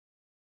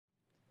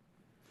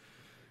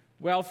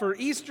Well, for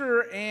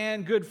Easter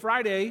and Good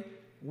Friday,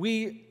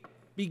 we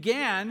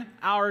began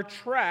our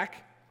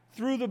trek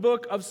through the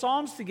book of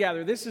Psalms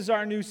together. This is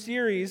our new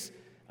series,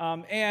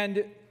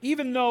 and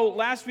even though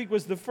last week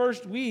was the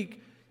first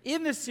week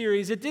in this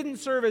series, it didn't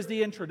serve as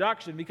the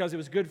introduction because it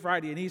was Good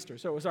Friday and Easter,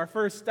 so it was our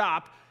first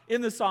stop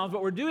in the Psalms,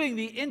 but we're doing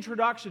the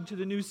introduction to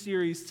the new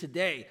series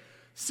today.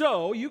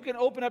 So you can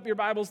open up your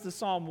Bibles to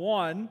Psalm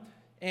 1,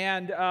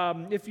 and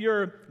if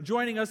you're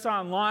joining us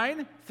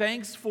online,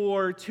 thanks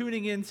for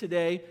tuning in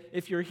today.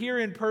 If you're here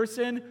in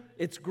person,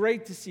 it's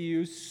great to see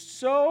you.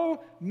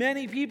 So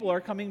many people are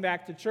coming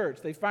back to church.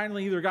 They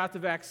finally either got the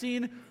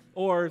vaccine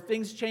or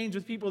things changed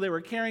with people they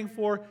were caring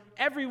for.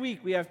 Every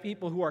week we have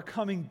people who are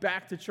coming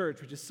back to church,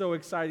 which is so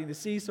exciting to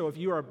see. So if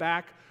you are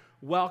back,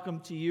 welcome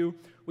to you.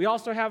 We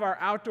also have our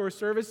outdoor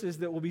services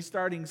that will be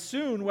starting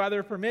soon,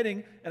 weather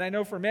permitting. And I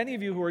know for many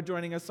of you who are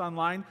joining us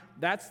online,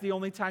 that's the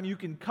only time you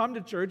can come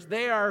to church.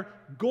 They are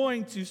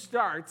going to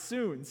start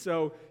soon.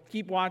 So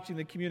keep watching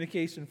the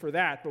communication for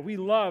that. But we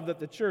love that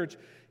the church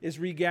is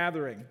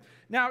regathering.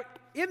 Now,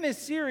 in this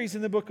series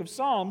in the book of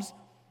Psalms,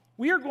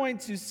 we are going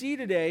to see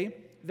today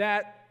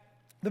that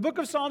the book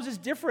of Psalms is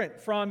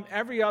different from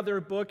every other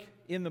book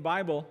in the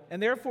Bible,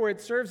 and therefore it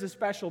serves a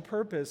special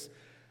purpose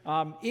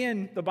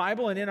in the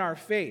Bible and in our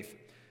faith.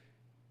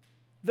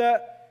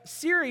 The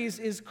series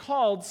is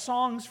called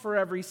Songs for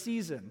Every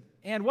Season,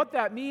 and what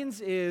that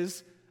means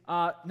is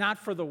not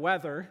for the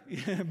weather,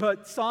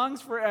 but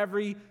songs for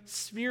every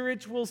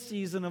spiritual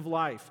season of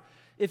life.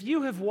 If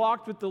you have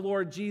walked with the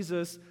Lord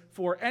Jesus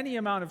for any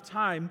amount of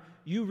time,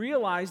 you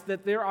realize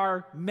that there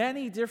are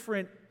many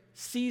different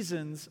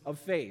seasons of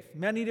faith,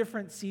 many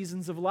different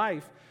seasons of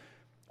life.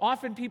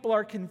 Often people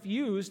are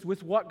confused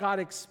with what God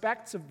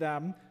expects of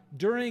them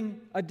during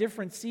a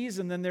different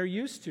season than they're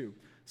used to.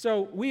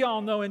 So we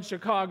all know in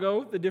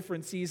Chicago the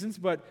different seasons,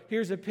 but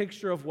here's a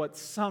picture of what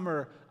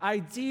summer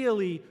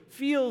ideally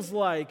feels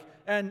like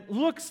and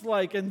looks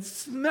like and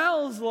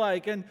smells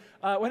like. And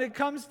when it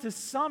comes to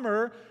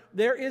summer,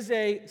 there is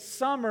a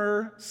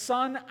summer,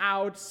 sun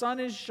out, sun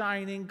is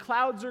shining,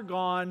 clouds are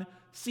gone,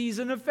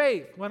 season of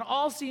faith, when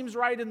all seems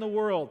right in the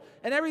world,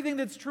 and everything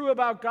that's true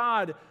about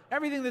God,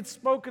 everything that's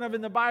spoken of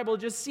in the Bible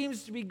just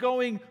seems to be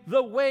going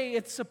the way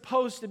it's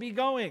supposed to be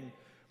going.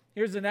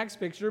 Here's the next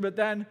picture, but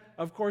then,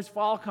 of course,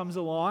 fall comes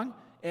along,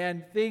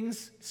 and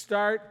things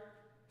start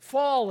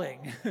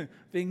falling.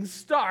 Things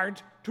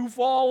start to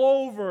fall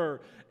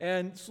over,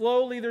 and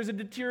slowly there's a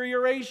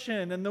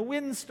deterioration, and the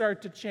winds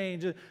start to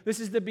change.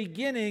 This is the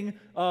beginning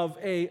of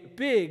a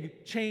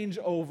big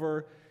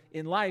changeover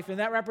in life, and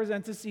that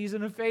represents a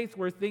season of faith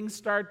where things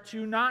start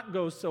to not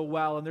go so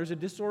well, and there's a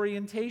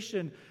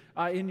disorientation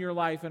in your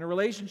life, and a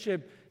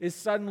relationship is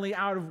suddenly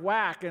out of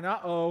whack, and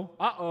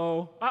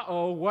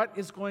what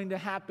is going to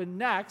happen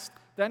next?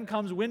 Then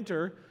comes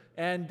winter,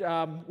 and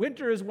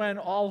winter is when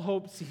all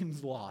hope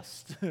seems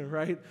lost,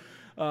 right?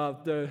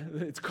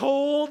 It's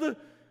cold,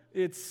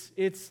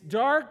 it's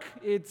dark,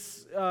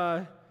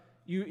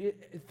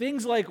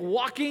 things like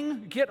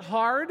walking get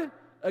hard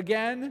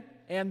again.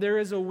 And there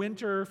is a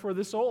winter for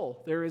the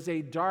soul. There is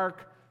a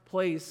dark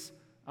place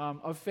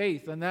of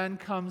faith. And then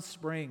comes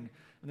spring.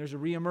 And there's a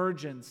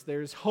reemergence.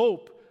 There's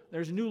hope.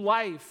 There's new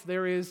life.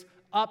 There is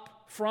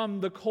up from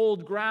the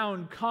cold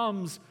ground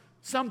comes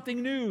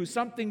something new,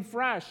 something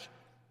fresh.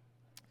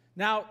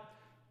 Now,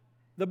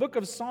 the book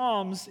of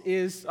Psalms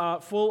is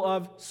full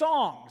of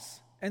songs.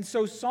 And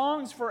so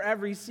songs for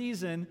every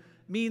season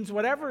means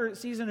whatever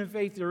season of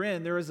faith you're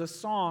in, there is a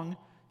song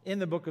in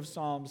the book of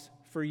Psalms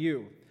for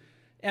you.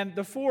 And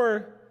the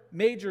four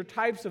major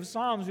types of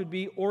psalms would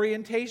be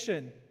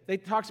orientation.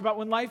 It talks about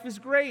when life is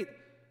great.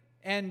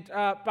 And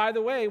by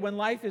the way, when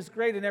life is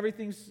great and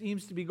everything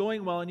seems to be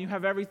going well and you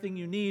have everything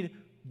you need,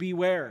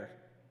 beware.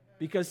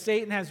 Because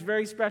Satan has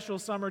very special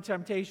summer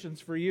temptations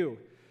for you.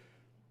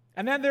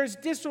 And then there's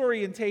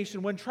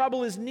disorientation, when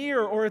trouble is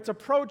near or it's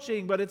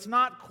approaching, but it's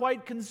not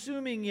quite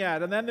consuming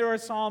yet. And then there are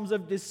psalms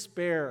of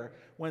despair,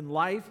 when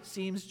life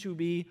seems to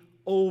be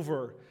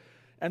over.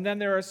 And then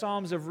there are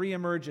psalms of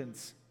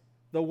reemergence.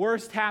 The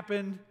worst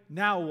happened,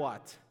 now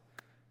what?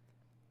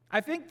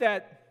 I think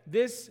that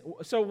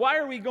so why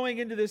are we going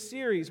into this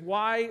series?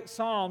 Why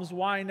Psalms?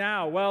 Why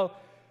now? Well,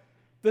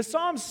 the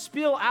Psalms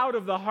spill out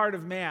of the heart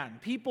of man.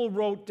 People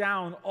wrote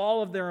down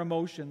all of their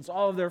emotions,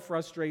 all of their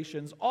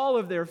frustrations, all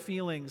of their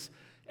feelings.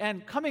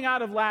 And coming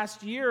out of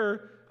last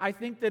year, I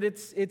think that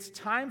it's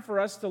time for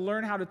us to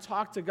learn how to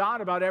talk to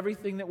God about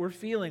everything that we're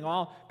feeling,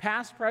 all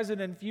past, present,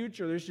 and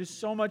future. There's just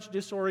so much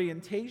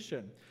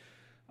disorientation.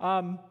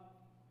 And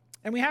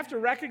we have to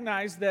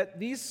recognize that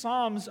these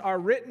psalms are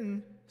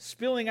written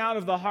spilling out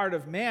of the heart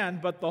of man,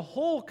 but the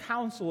whole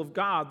counsel of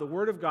God, the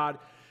Word of God,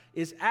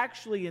 is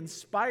actually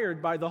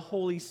inspired by the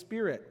Holy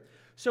Spirit.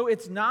 So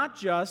it's not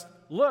just,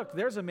 look,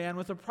 there's a man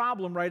with a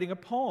problem writing a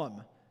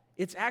poem.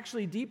 It's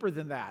actually deeper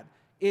than that.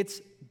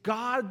 It's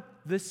God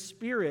the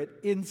Spirit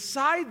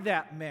inside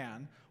that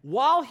man,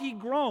 while he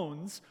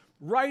groans,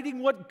 writing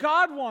what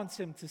God wants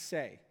him to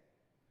say.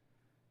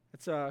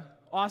 It's an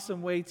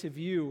awesome way to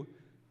view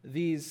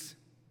these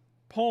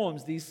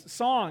poems, these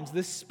songs.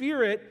 The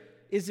Spirit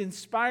is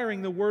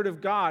inspiring the Word of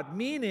God,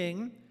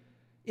 meaning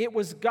it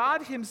was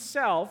God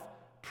himself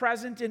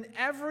present in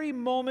every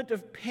moment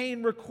of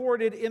pain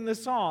recorded in the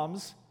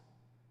Psalms,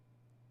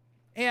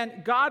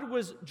 and God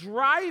was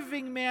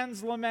driving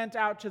man's lament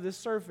out to the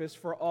surface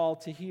for all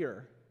to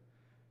hear.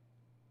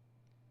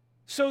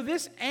 So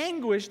this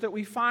anguish that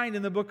we find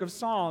in the book of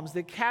Psalms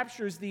that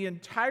captures the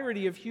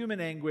entirety of human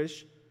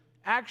anguish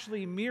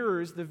actually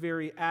mirrors the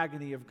very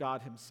agony of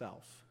God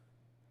himself.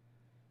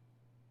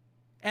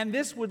 And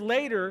this would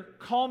later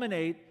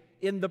culminate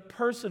in the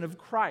person of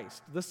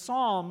Christ. The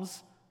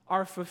Psalms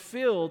are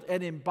fulfilled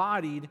and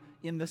embodied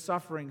in the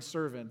suffering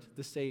servant,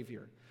 the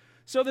Savior.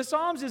 So the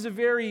Psalms is a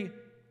very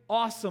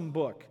awesome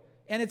book,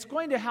 and it's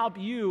going to help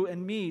you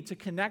and me to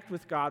connect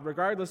with God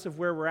regardless of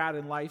where we're at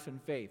in life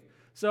and faith.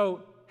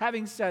 So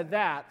having said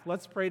that,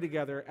 let's pray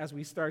together as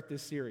we start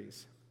this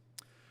series.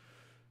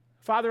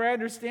 Father, I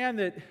understand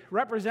that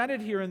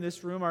represented here in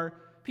this room are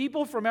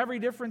people from every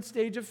different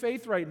stage of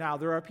faith right now.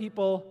 There are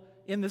people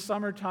in the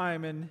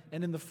summertime and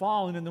in the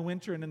fall and in the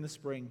winter and in the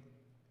spring.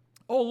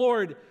 Oh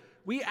Lord,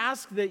 we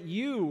ask that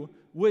you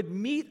would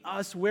meet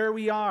us where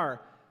we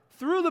are.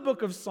 Through the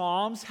book of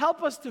Psalms,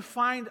 help us to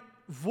find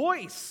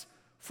voice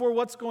for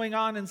what's going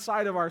on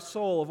inside of our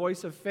soul, a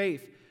voice of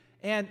faith.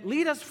 And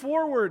lead us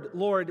forward,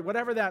 Lord,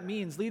 whatever that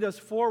means. Lead us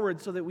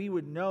forward so that we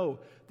would know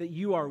that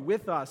you are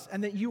with us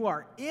and that you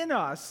are in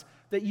us,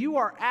 that you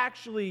are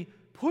actually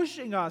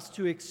pushing us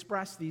to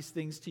express these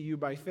things to you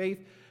by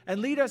faith. And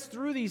lead us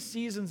through these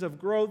seasons of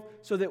growth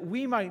so that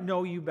we might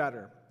know you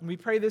better. And we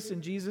pray this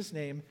in Jesus'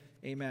 name,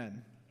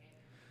 amen.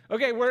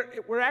 Okay,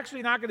 we're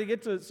actually not going to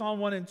get to Psalm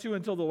 1 and 2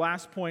 until the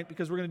last point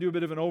because we're going to do a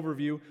bit of an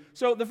overview.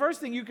 So the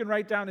first thing you can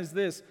write down is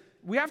this.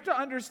 We have to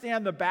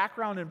understand the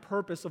background and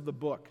purpose of the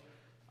book.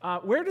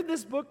 Where did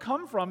this book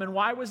come from and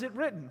why was it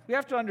written? We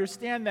have to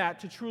understand that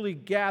to truly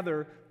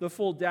gather the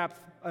full depth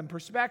and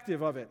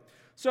perspective of it.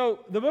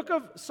 So the book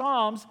of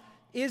Psalms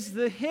is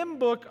the hymn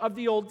book of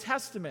the Old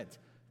Testament.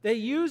 They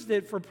used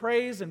it for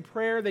praise and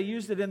prayer. They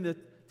used it in the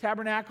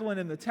tabernacle and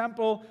in the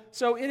temple.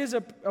 So it is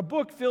a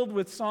book filled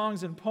with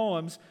songs and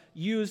poems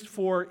used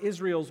for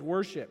Israel's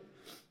worship.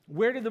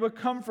 Where did the book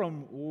come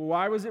from?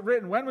 Why was it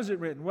written? When was it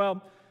written?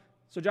 Well,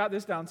 so jot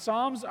this down.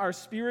 Psalms are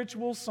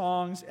spiritual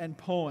songs and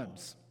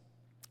poems.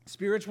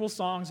 Spiritual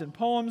songs and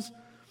poems.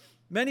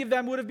 Many of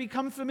them would have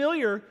become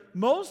familiar.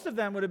 Most of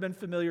them would have been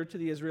familiar to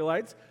the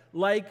Israelites,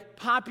 like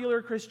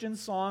popular Christian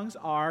songs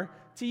are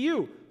to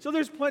you. So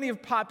there's plenty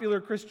of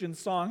popular Christian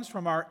songs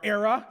from our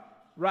era,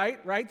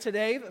 right?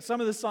 Today,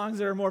 some of the songs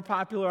that are more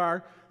popular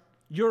are,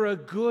 "You're a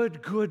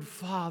good, good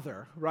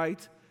father,"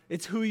 right?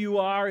 It's who you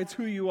are, it's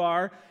who you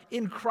are.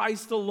 "In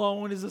Christ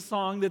Alone" is a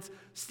song that's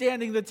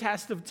standing the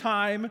test of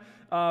time.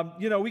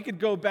 We could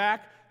go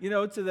back,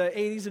 to the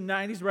 80s and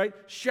 90s, right?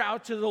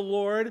 "Shout to the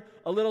Lord,"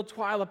 "A Little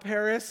Twyla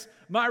Paris,"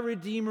 "My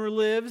Redeemer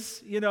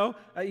Lives," you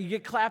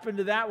get clapping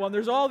to that one.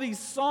 There's all these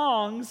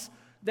songs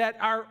that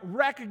are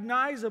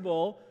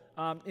recognizable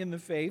in the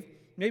faith.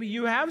 Maybe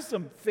you have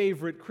some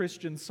favorite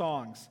Christian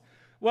songs.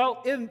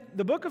 Well, in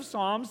the book of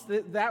Psalms,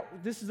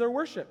 this is their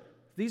worship.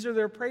 These are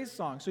their praise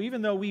songs. So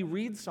even though we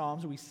read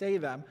Psalms, we say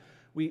them,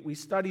 we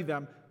study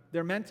them,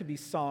 they're meant to be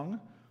sung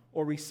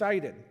or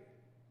recited.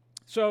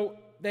 So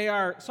they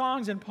are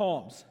songs and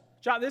poems.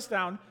 Jot this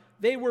down.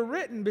 They were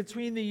written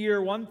between the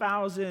year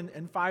 1000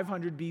 and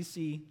 500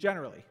 BC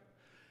generally.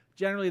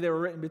 Generally, they were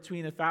written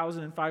between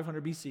 1000 and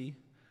 500 BC.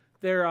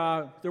 There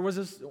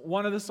was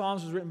one of the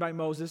Psalms was written by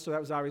Moses, so that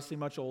was obviously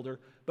much older.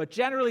 But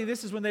generally,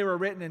 this is when they were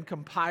written and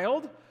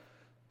compiled.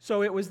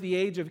 So it was the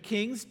age of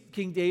kings,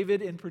 King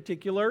David in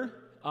particular,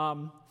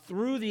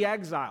 through the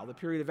exile, the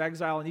period of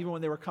exile, and even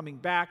when they were coming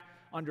back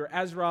under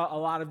Ezra, a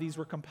lot of these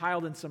were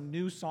compiled and some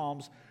new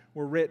Psalms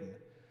were written.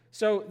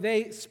 So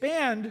they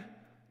spanned,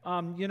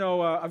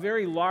 a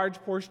very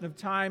large portion of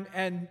time,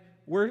 and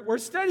we're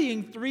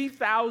studying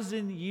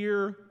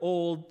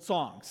 3,000-year-old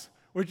songs,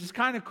 which is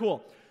kind of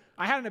cool.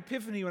 I had an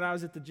epiphany when I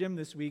was at the gym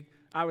this week.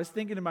 I was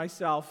thinking to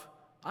myself,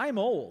 I'm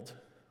old,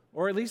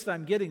 or at least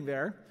I'm getting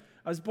there.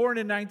 I was born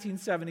in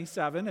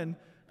 1977, and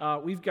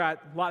we've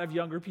got a lot of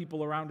younger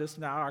people around us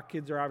now. Our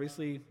kids are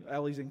obviously,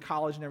 Ellie's in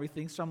college and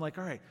everything, so I'm like,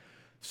 all right.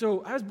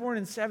 So I was born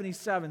in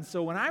 77,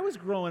 so when I was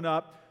growing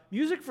up,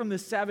 music from the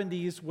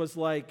 70s was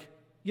like,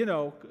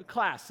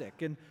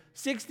 classic, and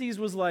 60s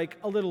was like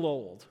a little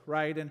old,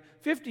 right? And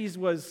 50s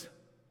was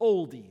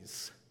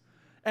oldies,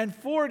 and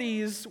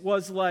 40s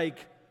was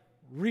like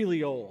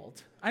really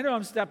old. I know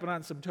I'm stepping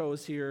on some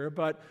toes here,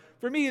 but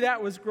for me,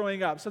 that was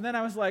growing up. So then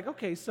I was like,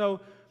 okay,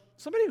 so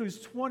somebody who's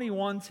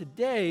 21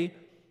 today,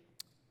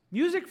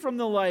 music from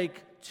the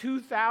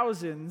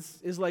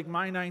 2000s is like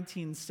my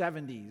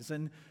 1970s,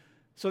 and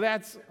so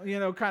that's,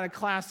 kind of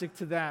classic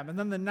to them. And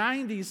then the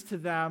 90s to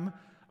them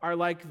are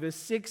like the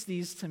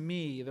 60s to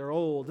me, they're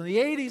old. And the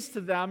 80s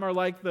to them are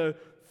like the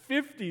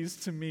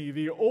 50s to me,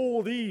 the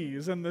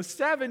oldies. And the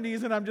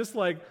 70s, and I'm just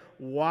like,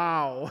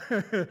 wow,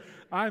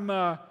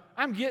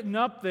 I'm getting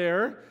up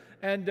there.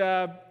 And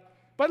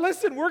but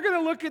listen, we're going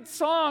to look at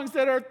songs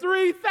that are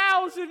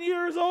 3,000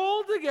 years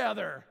old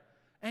together.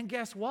 And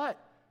guess what?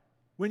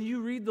 when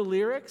you read the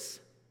lyrics,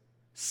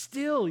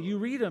 still you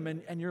read them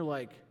and you're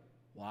like,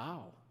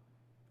 wow,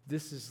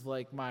 this is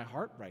like my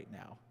heart right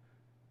now.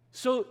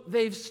 So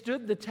they've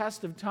stood the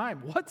test of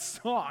time. What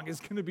song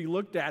is going to be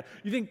looked at?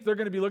 You think they're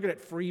going to be looking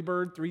at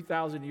Freebird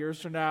 3,000 years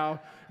from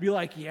now? Be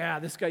like, yeah,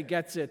 this guy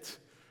gets it,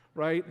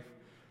 right?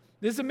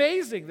 It's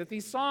amazing that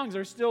these songs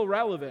are still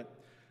relevant.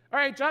 All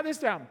right, jot this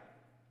down.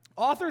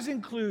 Authors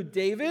include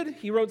David.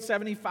 He wrote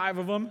 75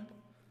 of them.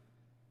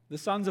 The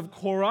sons of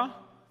Korah,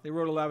 they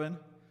wrote 11.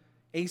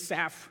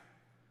 Asaph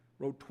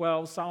wrote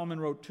 12. Solomon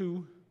wrote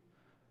 2.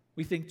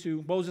 We think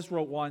 2. Moses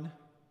wrote 1.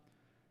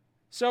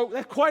 So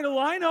that's quite a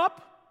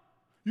lineup.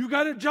 You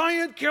got a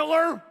giant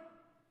killer.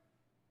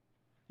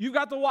 You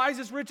got the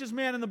wisest, richest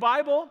man in the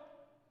Bible.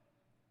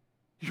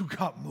 You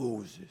got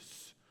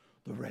Moses,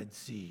 the Red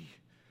Sea.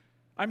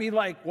 I mean,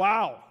 like,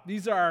 wow.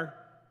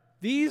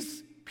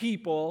 These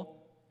people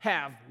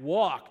have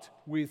walked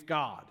with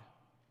God,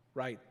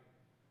 right?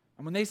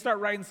 And when they start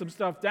writing some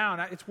stuff down,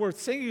 it's worth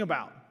singing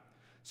about.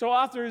 So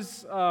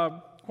authors,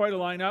 quite a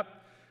lineup.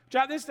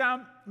 Jot this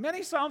down.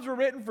 Many psalms were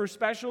written for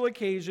special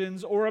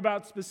occasions or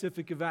about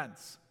specific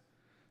events.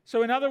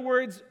 So in other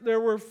words, there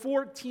were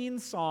 14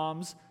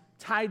 psalms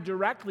tied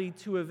directly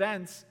to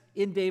events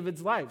in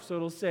David's life. So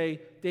it'll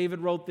say David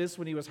wrote this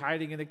when he was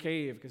hiding in a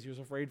cave because he was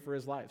afraid for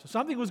his life. So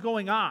something was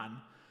going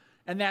on,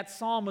 and that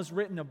psalm was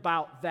written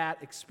about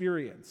that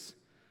experience.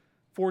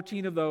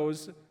 14 of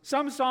those.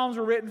 Some psalms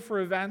were written for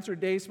events or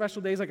days,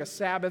 special days, like a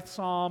Sabbath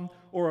psalm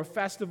or a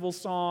festival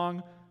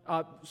song.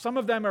 Some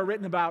of them are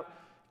written about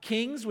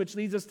kings, which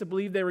leads us to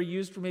believe they were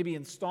used for maybe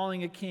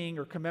installing a king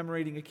or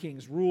commemorating a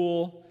king's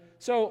rule.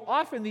 So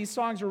often these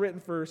songs were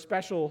written for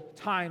special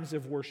times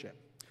of worship.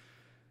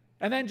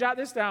 And then jot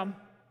this down.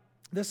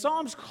 The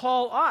Psalms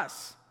call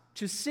us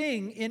to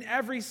sing in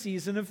every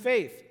season of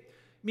faith,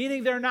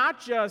 meaning they're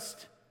not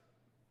just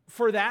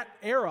for that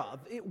era.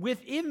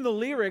 Within the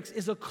lyrics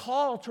is a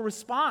call to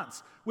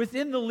response.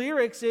 Within the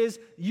lyrics is,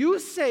 you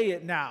say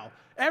it now.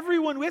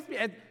 Everyone with me.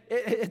 And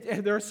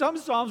there are some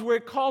psalms where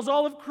it calls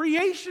all of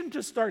creation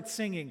to start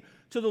singing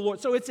to the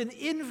Lord. So it's an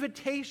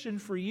invitation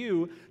for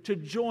you to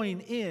join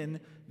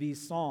in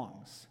these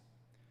songs.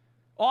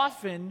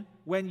 Often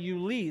when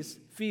you least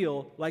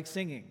feel like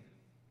singing.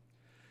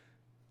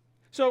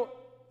 So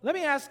let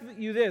me ask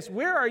you this.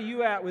 Where are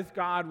you at with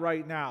God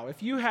right now?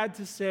 If you had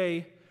to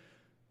say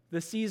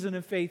the season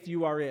of faith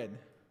you are in.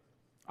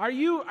 Are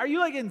you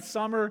like in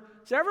summer?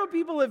 Several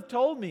people have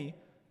told me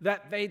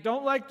that they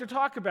don't like to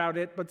talk about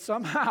it, but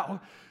somehow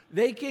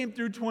they came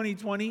through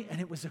 2020 and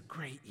it was a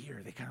great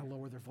year. They kind of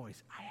lower their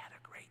voice. I had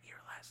a great year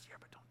last year,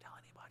 but don't tell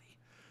anybody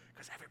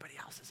because everybody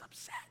else is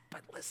upset.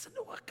 But listen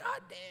to what God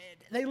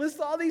did. And they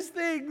list all these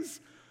things.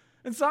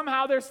 And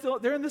somehow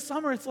they're in the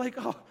summer. It's like,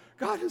 oh,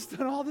 God has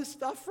done all this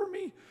stuff for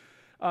me.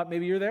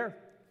 Maybe you're there.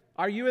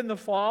 Are you in the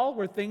fall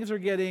where things are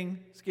getting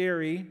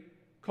scary,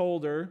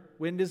 colder,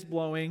 wind is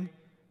blowing,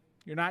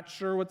 you're not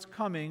sure what's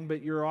coming,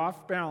 but you're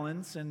off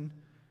balance and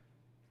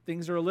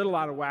things are a little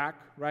out of whack,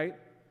 right?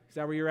 Is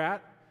that where you're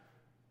at?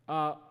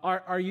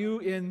 Are you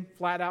in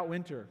flat out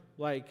winter,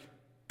 like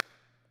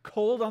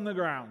cold on the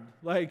ground,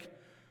 like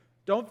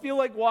don't feel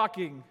like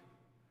walking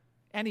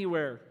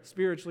anywhere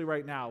spiritually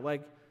right now,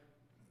 like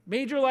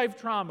major life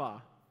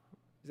trauma?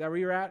 Is that where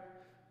you're at?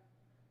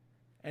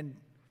 And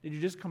did you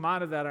just come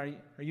out of that? Are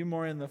you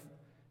more in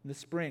the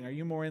spring? Are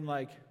you more in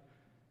like,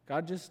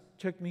 God just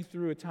took me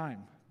through a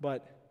time,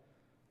 but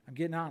I'm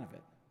getting out of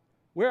it?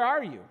 Where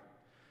are you?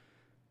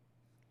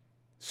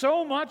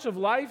 So much of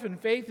life and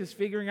faith is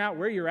figuring out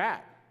where you're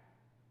at.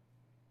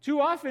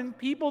 Too often,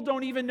 people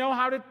don't even know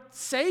how to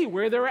say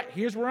where they're at.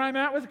 Here's where I'm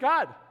at with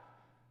God.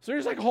 So they're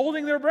just like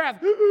holding their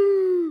breath,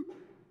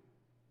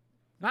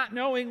 not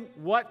knowing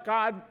what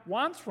God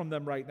wants from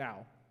them right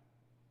now.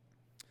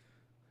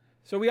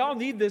 So we all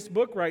need this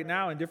book right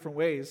now in different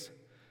ways.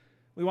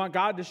 We want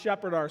God to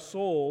shepherd our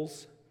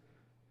souls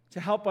to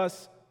help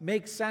us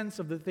make sense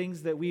of the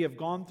things that we have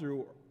gone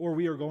through or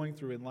we are going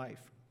through in life.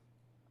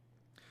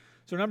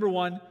 So number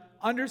one,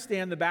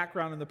 understand the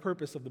background and the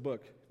purpose of the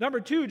book. Number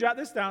two, jot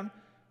this down.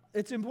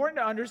 It's important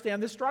to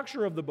understand the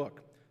structure of the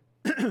book.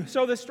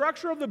 So the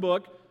structure of the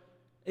book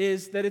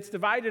is that it's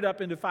divided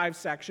up into 5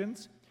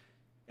 sections.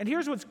 And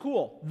here's what's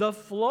cool. The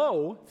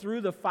flow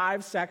through the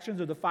 5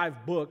 sections or the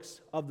 5 books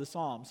of the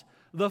Psalms,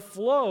 the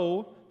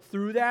flow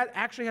through that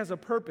actually has a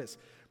purpose.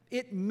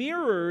 It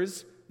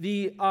mirrors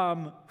the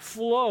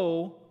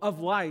flow of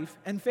life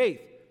and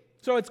faith.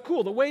 So it's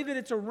cool. The way that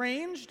it's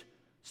arranged,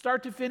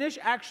 start to finish,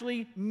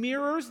 actually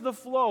mirrors the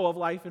flow of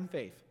life and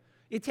faith.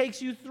 It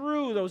takes you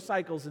through those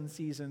cycles and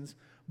seasons,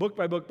 book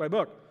by book by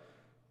book.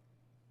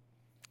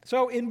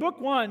 So in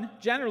book 1,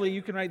 generally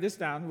you can write this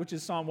down, which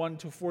is Psalm 1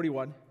 to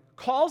 41,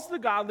 calls the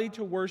godly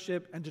to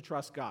worship and to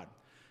trust God.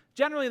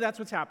 Generally, that's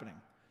what's happening.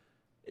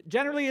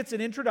 Generally, it's an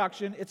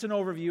introduction, it's an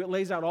overview, it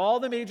lays out all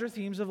the major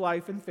themes of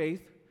life and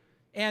faith,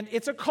 and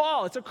it's a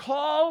call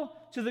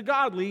to the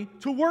godly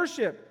to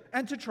worship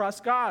and to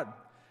trust God.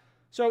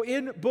 So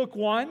in book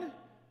 1,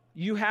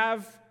 you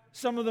have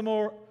some of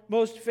the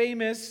most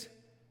famous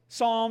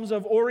psalms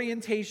of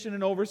orientation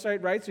and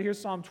oversight, right? So here's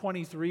Psalm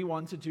 23,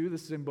 1-2.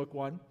 This is in book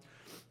 1.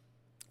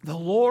 The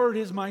Lord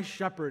is my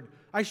shepherd.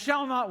 I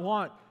shall not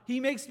want.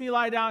 He makes me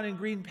lie down in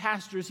green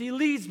pastures. He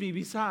leads me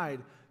beside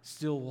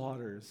still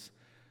waters.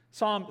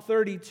 Psalm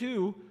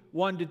 32,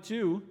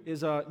 1-2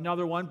 is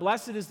another one.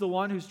 Blessed is the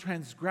one whose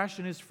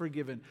transgression is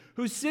forgiven,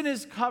 whose sin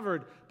is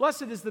covered.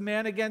 Blessed is the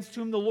man against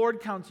whom the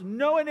Lord counts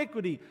no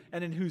iniquity,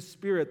 and in whose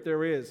spirit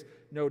there is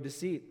no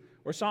deceit.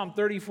 Or Psalm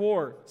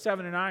 34,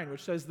 7-9,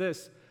 which says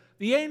this,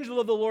 the angel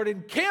of the Lord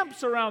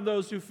encamps around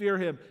those who fear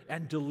him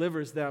and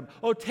delivers them.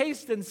 Oh,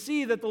 taste and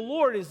see that the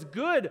Lord is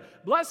good.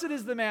 Blessed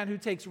is the man who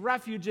takes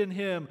refuge in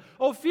him.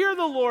 Oh, fear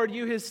the Lord,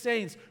 you his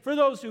saints, for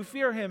those who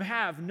fear him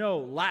have no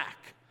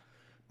lack.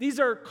 These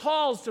are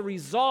calls to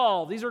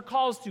resolve. These are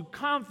calls to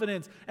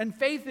confidence and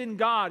faith in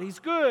God. He's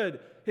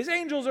good. His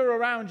angels are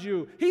around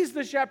you. He's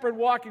the shepherd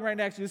walking right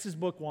next to you. This is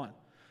book 1.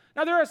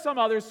 Now, there are some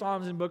other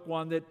psalms in book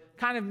 1 that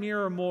kind of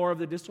mirror more of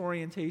the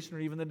disorientation or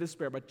even the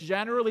despair, but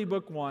generally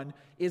book 1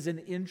 is an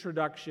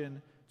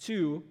introduction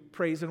to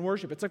praise and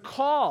worship. It's a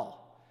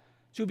call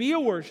to be a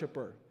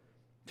worshiper,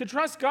 to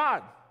trust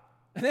God.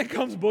 And then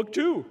comes book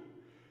 2.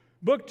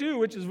 Book 2,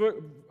 which is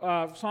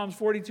Psalms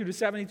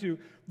 42-72,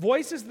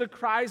 voices the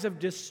cries of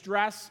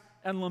distress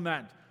and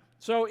lament.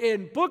 So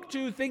in book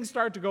 2, things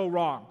start to go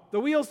wrong. The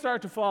wheels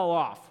start to fall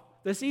off.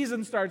 The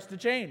season starts to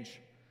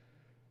change.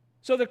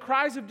 So the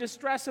cries of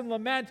distress and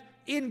lament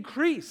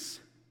increase.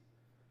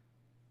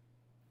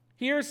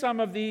 Here,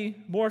 some of the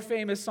more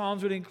famous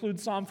psalms would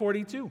include Psalm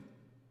 42,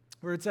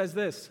 where it says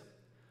this,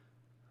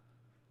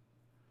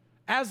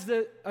 as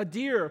a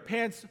deer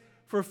pants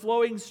for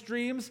flowing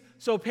streams,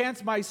 so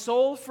pants my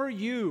soul for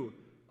you,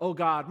 O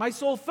God. My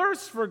soul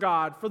thirsts for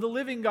God, for the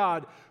living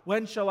God.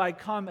 When shall I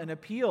come and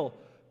appeal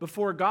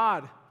before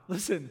God?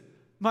 Listen,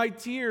 my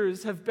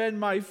tears have been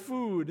my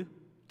food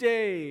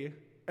day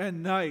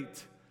and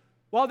night,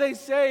 while they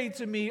say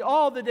to me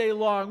all the day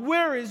long,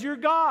 where is your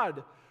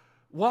God?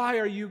 Why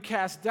are you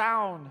cast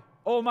down,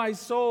 O my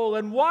soul,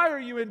 and why are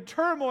you in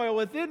turmoil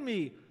within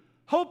me?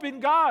 Hope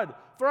in God,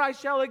 for I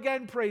shall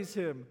again praise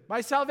him,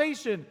 my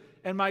salvation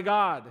and my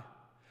God.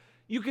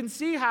 You can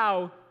see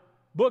how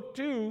book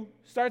 2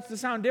 starts to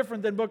sound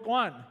different than book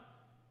 1.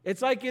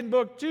 It's like in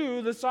book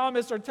 2, the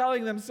psalmists are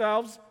telling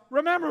themselves,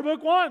 remember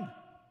book 1.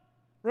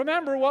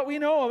 Remember what we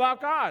know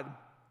about God.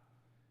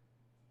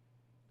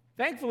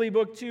 Thankfully,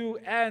 book 2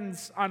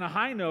 ends on a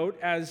high note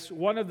as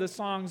one of the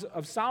songs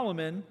of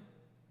Solomon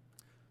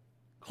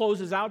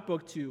closes out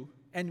book 2.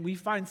 And we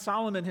find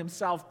Solomon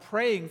himself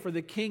praying for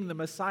the king, the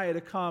Messiah,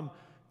 to come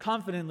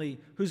confidently,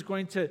 who's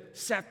going to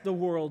set the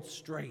world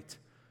straight.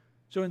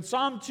 So in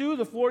Psalm 2,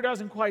 the floor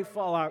doesn't quite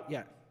fall out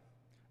yet,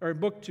 or in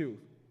book 2.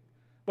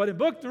 But in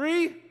book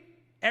 3,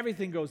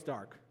 everything goes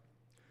dark.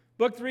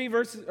 Book 3,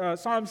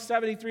 Psalm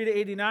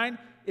 73-89,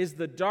 is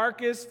the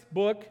darkest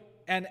book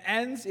and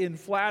ends in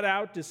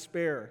flat-out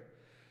despair.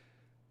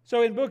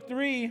 So in book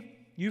 3,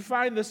 you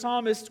find the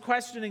psalmist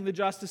questioning the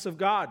justice of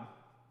God.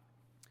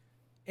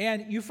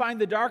 And you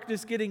find the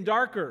darkness getting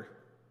darker.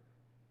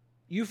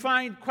 You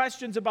find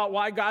questions about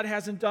why God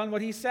hasn't done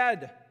what he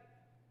said.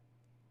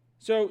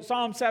 So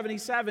Psalm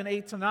 77,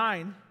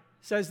 8-9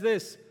 says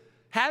this,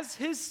 has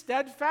his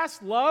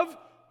steadfast love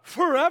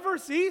forever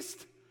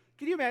ceased?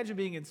 Can you imagine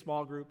being in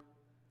small group?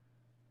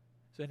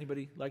 Does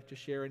anybody like to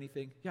share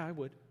anything? Yeah, I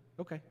would.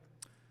 Okay.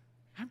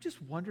 I'm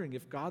just wondering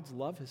if God's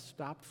love has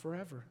stopped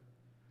forever.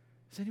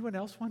 Is anyone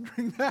else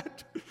wondering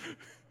that?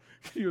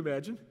 Can you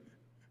imagine?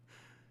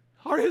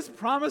 Are his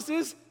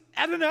promises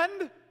at an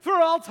end for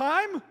all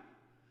time?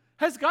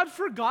 Has God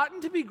forgotten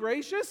to be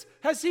gracious?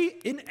 Has he,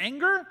 in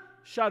anger,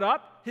 shut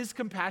up his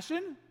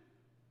compassion?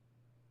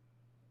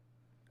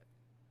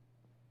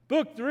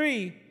 Book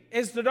 3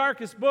 is the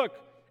darkest book.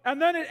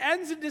 And then it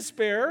ends in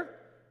despair.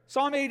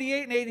 Psalm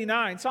 88 and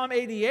 89. Psalm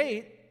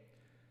 88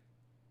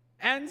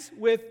 ends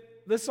with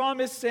the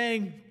psalmist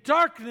saying,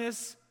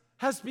 darkness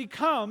has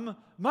become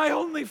my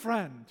only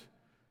friend.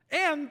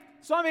 And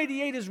Psalm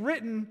 88 is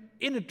written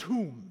in a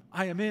tomb.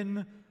 I am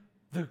in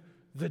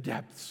the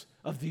depths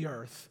of the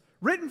earth.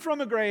 Written from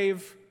a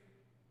grave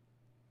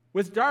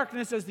with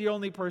darkness as the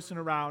only person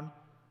around.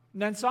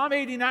 And then Psalm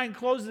 89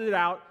 closes it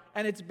out,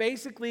 and it's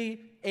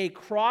basically a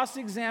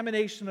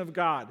cross-examination of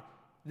God.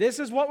 This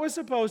is what was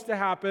supposed to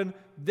happen.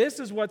 This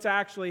is what's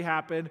actually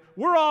happened.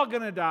 We're all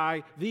going to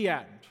die. The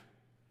end.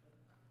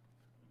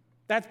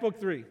 That's book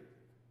 3.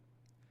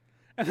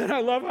 And then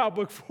I love how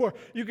book 4,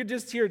 you could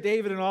just hear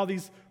David and all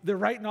these, they're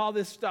writing all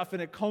this stuff,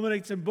 and it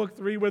culminates in book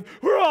 3 with,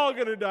 we're all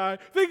going to die.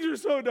 Things are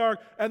so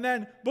dark. And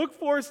then book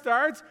 4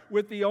 starts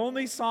with the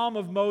only psalm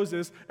of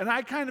Moses, and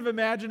I kind of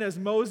imagine as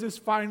Moses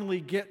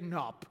finally getting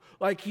up.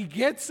 Like he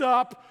gets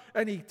up,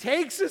 and he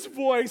takes his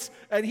voice,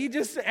 and he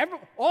just,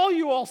 all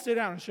you all sit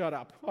down and shut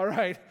up, all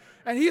right?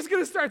 And he's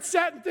going to start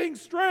setting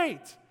things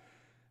straight.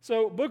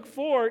 So book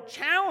 4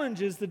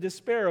 challenges the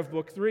despair of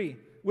book 3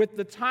 with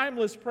the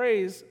timeless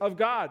praise of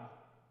God.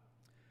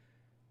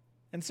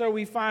 And so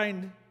we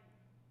find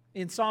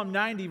in Psalm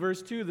 90,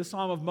 verse 2, the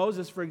Psalm of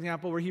Moses, for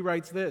example, where he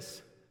writes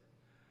this,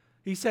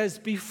 He says,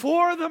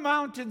 before the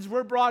mountains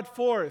were brought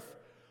forth,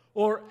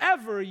 or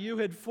ever you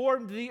had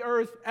formed the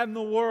earth and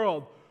the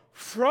world,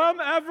 from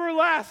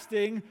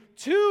everlasting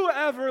to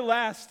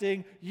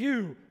everlasting,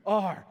 you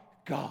are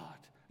God.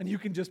 And you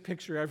can just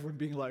picture everyone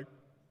being like,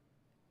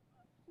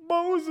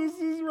 Moses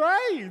is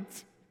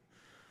right.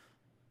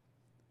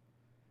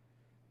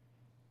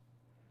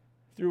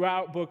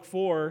 Throughout book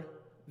 4,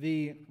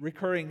 the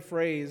recurring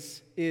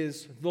phrase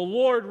is, the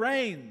Lord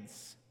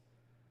reigns.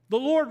 The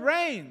Lord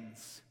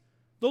reigns.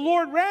 The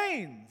Lord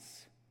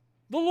reigns.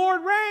 The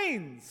Lord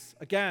reigns.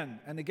 Again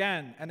and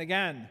again and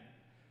again.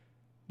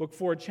 Book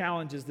 4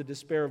 challenges the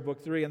despair of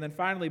book 3. And then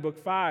finally, book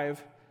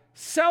 5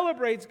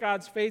 celebrates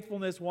God's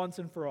faithfulness once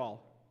and for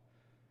all.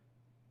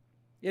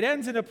 It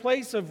ends in a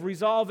place of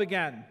resolve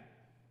again.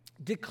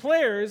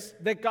 Declares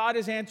that God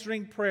is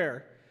answering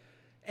prayer.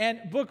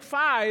 And book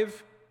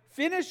 5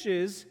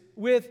 finishes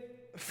with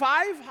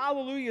 5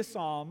 hallelujah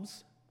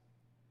psalms.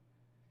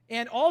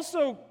 And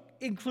also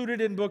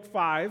included in book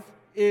 5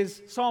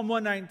 is Psalm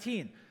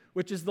 119,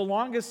 which is the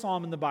longest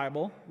psalm in the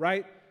Bible,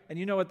 right? And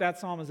you know what that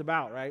psalm is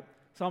about, right?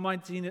 Psalm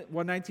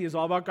 119 is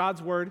all about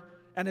God's word.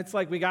 And it's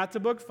like, we got to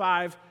book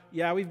 5.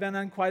 Yeah, we've been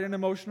on quite an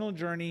emotional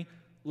journey.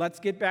 Let's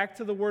get back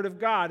to the word of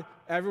God.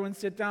 Everyone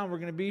sit down. We're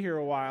going to be here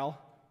a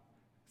while.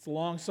 It's a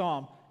long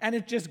psalm. And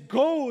it just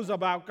goes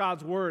about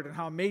God's word and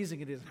how amazing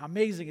it is, how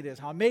amazing it is,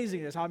 how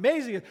amazing it is, how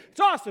amazing it is. It's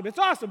awesome. It's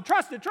awesome.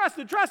 Trust it, trust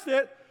it, trust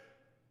it.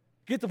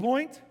 Get the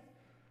point?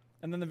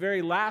 And then the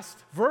very last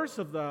verse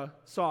of the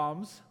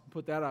Psalms,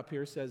 put that up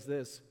here, says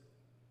this.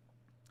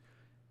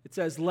 It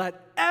says, let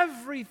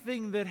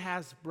everything that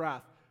has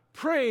breath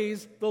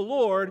praise the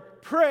Lord,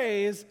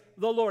 praise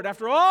the Lord.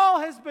 After all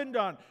has been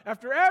done,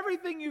 after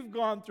everything you've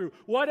gone through,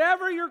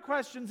 whatever your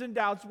questions and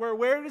doubts were,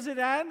 where does it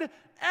end?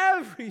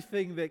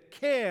 Everything that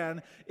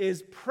can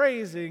is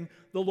praising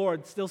the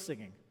Lord. Still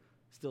singing,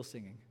 still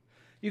singing.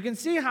 You can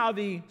see how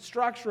the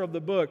structure of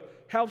the book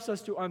helps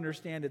us to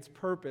understand its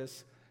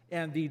purpose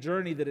and the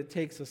journey that it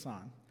takes us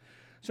on.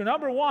 So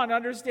number 1,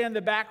 understand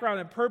the background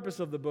and purpose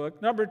of the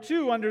book. Number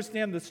 2,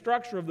 understand the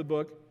structure of the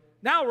book.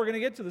 Now we're going to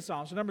get to the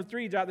Psalms. So number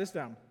 3, jot this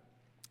down.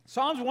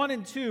 Psalms 1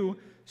 and 2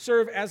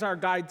 serve as our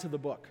guide to the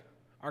book.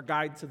 Our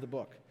guide to the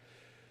book.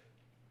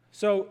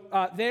 So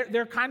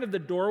they're kind of the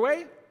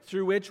doorway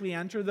through which we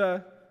enter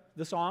the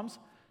Psalms.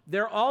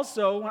 They're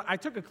also, I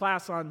took a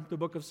class on the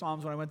book of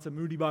Psalms when I went to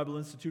Moody Bible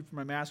Institute for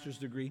my master's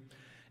degree.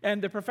 And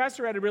the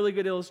professor had a really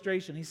good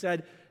illustration. He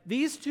said,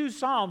 these 2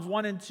 Psalms,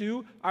 1 and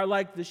 2, are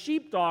like the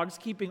sheepdogs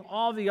keeping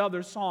all the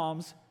other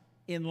Psalms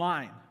in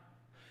line.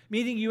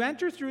 Meaning you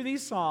enter through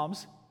these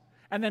Psalms,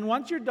 and then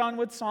once you're done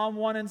with Psalm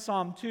 1 and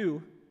Psalm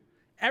 2,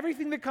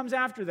 everything that comes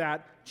after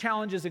that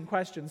challenges and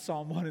questions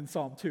Psalm 1 and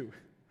Psalm 2.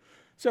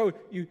 So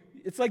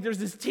it's like there's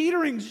this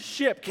teetering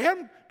ship.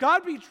 Can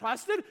God be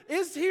trusted?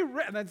 Is he?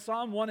 And then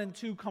Psalm 1 and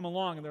 2 come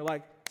along, and they're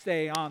like,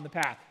 stay on the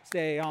path,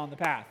 stay on the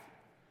path.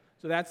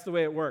 So that's the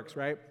way it works,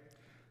 right?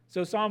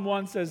 So Psalm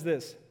 1 says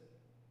this,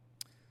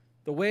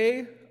 the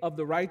way of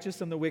the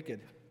righteous and the wicked.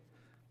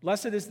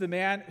 Blessed is the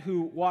man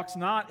who walks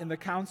not in the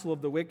counsel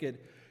of the wicked,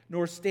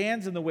 nor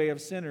stands in the way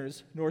of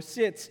sinners, nor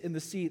sits in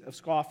the seat of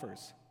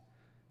scoffers.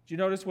 Do you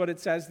notice what it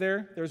says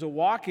there? There's a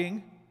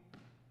walking,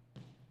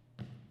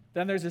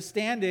 then there's a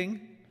standing,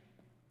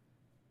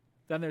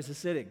 then there's a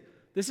sitting.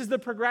 This is the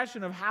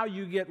progression of how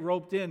you get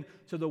roped in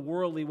to the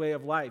worldly way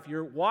of life.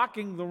 You're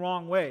walking the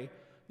wrong way,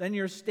 then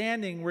you're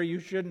standing where you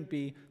shouldn't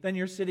be, then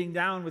you're sitting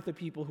down with the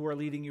people who are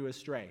leading you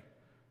astray.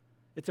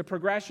 It's a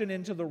progression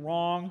into the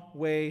wrong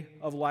way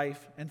of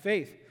life and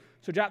faith.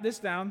 So jot this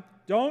down.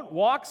 Don't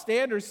walk,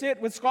 stand, or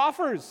sit with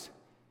scoffers.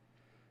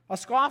 A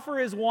scoffer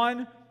is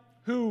one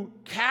who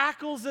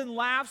cackles and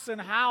laughs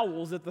and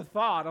howls at the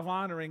thought of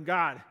honoring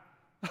God.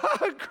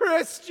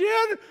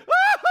 Christian!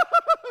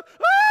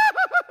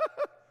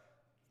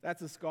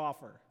 That's a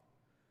scoffer.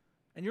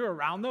 And you're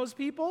around those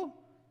people,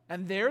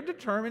 and they're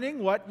determining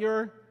what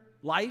your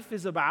life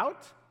is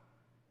about.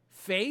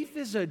 Faith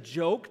is a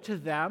joke to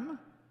them,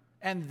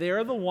 and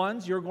they're the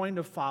ones you're going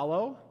to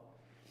follow.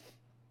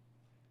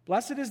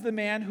 Blessed is the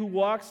man who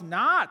walks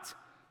not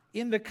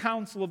in the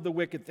counsel of the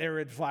wicked, their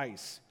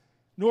advice,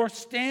 nor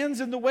stands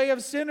in the way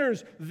of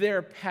sinners,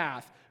 their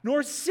path,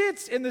 nor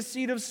sits in the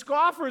seat of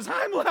scoffers.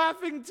 I'm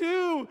laughing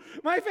too.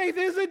 My faith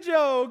is a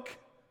joke.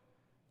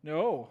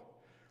 No,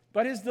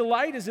 but his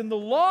delight is in the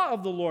law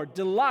of the Lord.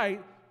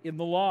 Delight in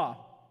the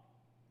law.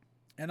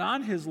 And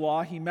on his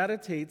law he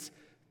meditates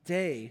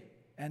day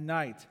and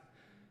night.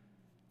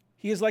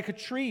 He is like a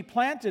tree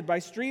planted by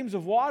streams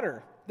of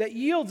water that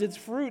yields its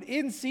fruit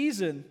in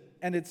season,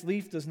 and its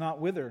leaf does not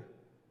wither.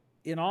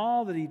 In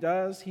all that he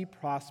does, he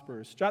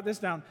prospers. Jot this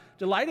down.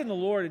 Delight in the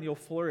Lord, and you'll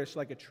flourish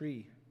like a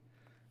tree.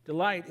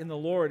 Delight in the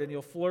Lord, and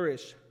you'll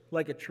flourish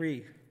like a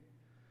tree.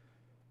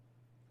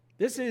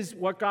 This is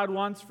what God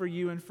wants for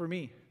you and for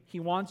me. He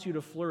wants you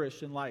to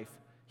flourish in life.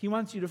 He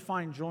wants you to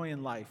find joy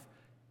in life.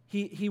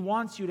 He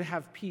wants you to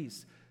have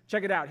peace.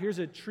 Check it out. Here's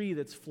a tree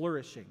that's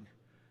flourishing,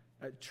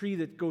 a tree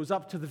that goes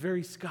up to the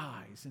very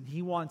skies, and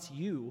he wants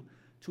you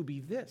to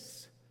be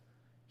this.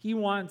 He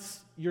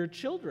wants your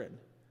children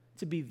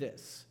to be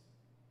this.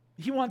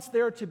 He wants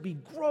there to be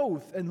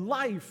growth and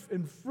life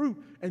and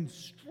fruit and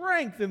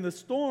strength in the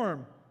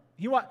storm.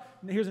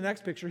 Here's the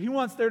next picture. He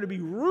wants there to be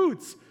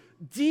roots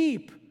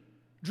deep,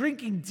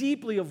 drinking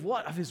deeply of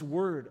what? Of His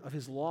Word, of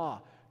His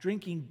law.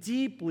 Drinking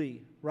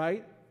deeply,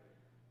 right?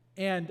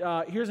 And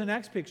here's the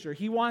next picture.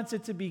 He wants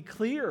it to be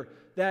clear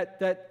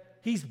that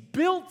He's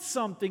built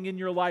something in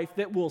your life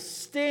that will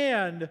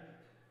stand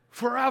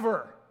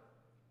forever.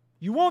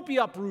 You won't be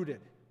uprooted.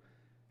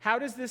 How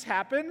does this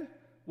happen?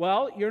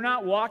 Well, you're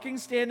not walking,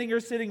 standing, or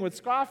sitting with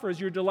scoffers.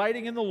 You're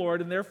delighting in the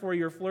Lord, and therefore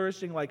you're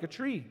flourishing like a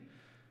tree.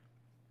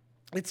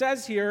 It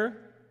says here,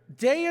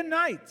 day and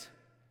night,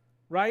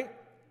 right?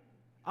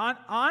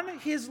 On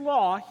His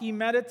law, he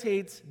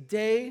meditates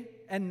day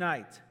and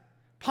night,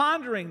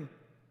 pondering,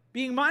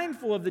 being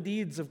mindful of the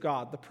deeds of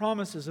God, the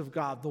promises of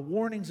God, the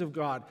warnings of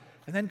God.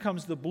 And then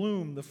comes the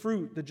bloom, the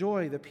fruit, the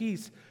joy, the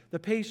peace, the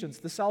patience,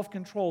 the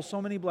self-control,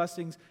 so many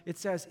blessings. It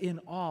says, in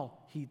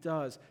all he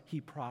does,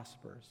 he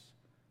prospers.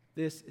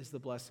 This is the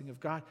blessing of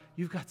God.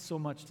 You've got so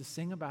much to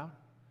sing about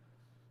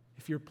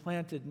if you're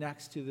planted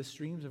next to the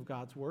streams of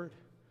God's Word.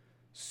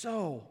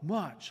 So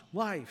much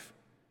life.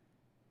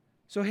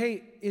 So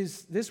hey,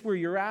 is this where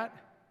you're at?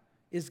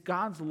 Is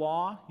God's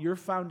law your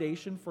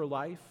foundation for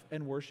life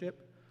and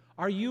worship?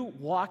 Are you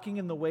walking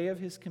in the way of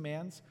His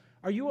commands?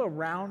 Are you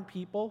around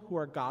people who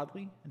are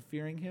godly and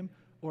fearing Him?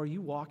 Or are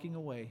you walking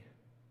away?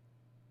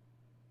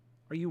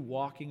 Are you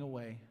walking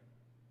away?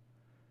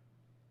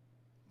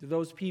 Do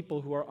those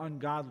people who are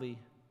ungodly,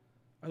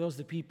 are those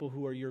the people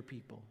who are your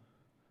people?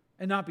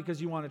 And not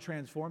because you want to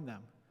transform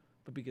them,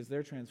 but because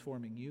they're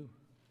transforming you.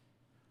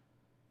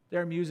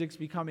 Their music's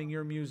becoming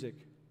your music.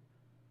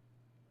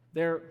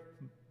 Their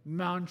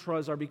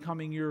mantras are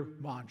becoming your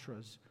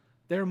mantras.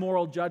 Their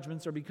moral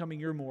judgments are becoming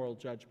your moral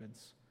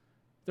judgments.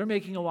 They're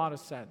making a lot of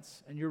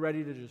sense, and you're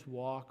ready to just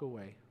walk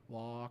away.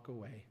 Walk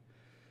away.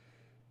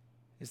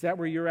 Is that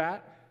where you're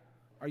at?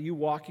 Are you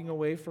walking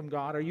away from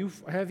God?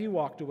 Have you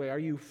walked away? Are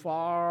you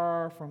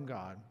far from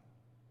God?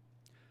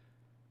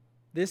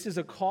 This is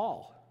a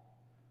call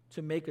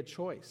to make a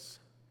choice.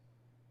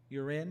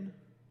 You're in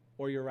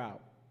or you're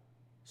out.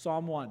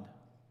 Psalm 1.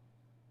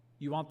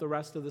 You want the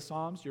rest of the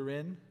Psalms? You're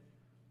in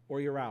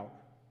or you're out.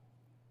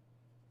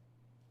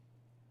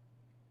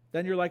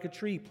 Then you're like a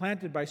tree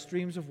planted by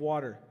streams of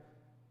water,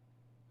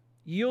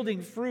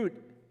 yielding fruit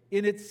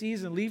in its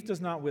season. Leaf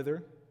does not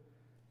wither.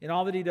 In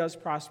all that he does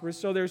prospers.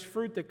 So there's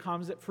fruit that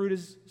comes. That fruit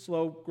is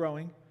slow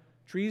growing.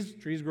 Trees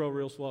grow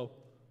real slow.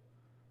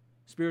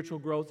 Spiritual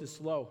growth is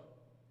slow.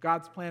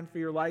 God's plan for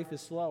your life is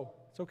slow.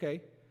 It's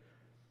okay.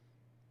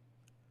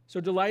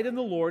 So delight in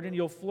the Lord and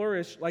you'll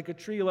flourish like a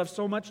tree. You'll have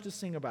so much to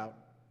sing about.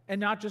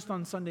 And not just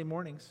on Sunday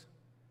mornings.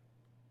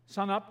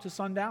 Sun up to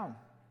sundown.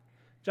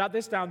 Jot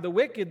this down. The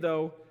wicked,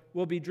 though,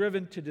 will be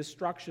driven to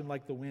destruction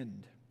like the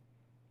wind.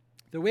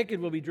 The wicked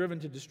will be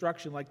driven to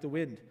destruction like the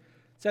wind.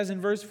 It says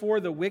in verse 4,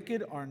 the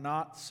wicked are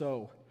not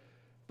so,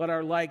 but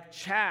are like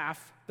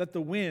chaff that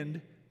the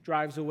wind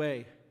drives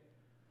away.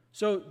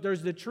 So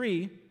there's the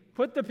tree.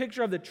 Put the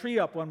picture of the tree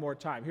up one more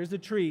time. Here's the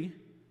tree.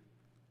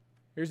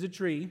 Here's the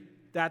tree.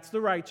 That's the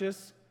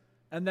righteous.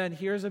 And then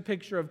here's a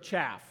picture of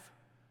chaff.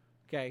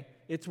 Okay?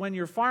 It's when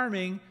you're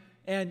farming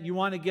and you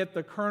want to get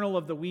the kernel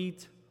of the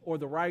wheat or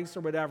the rice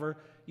or whatever.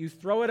 You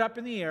throw it up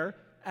in the air,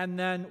 and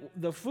then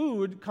the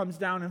food comes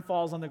down and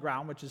falls on the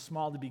ground, which is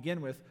small to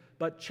begin with.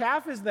 But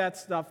chaff is that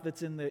stuff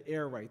that's in the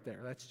air right there.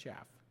 That's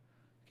chaff.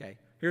 Okay,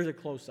 here's a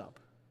close-up.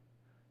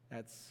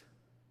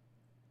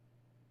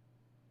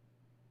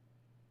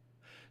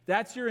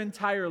 That's your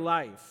entire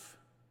life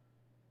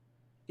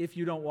if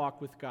you don't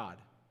walk with God.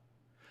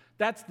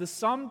 That's the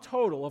sum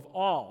total of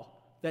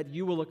all that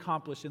you will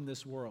accomplish in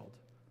this world.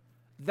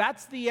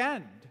 That's the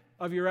end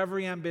of your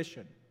every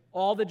ambition.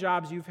 All the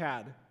jobs you've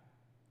had,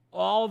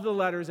 all the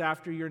letters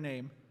after your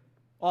name,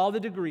 all the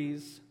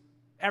degrees,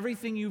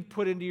 everything you've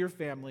put into your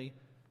family,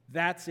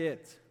 that's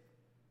it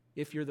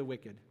if you're the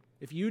wicked.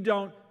 If you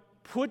don't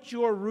put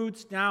your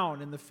roots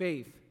down in the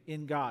faith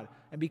in God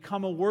and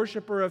become a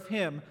worshiper of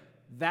Him,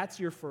 that's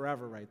your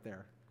forever right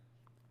there.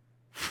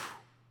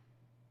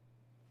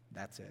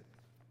 That's it.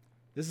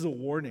 This is a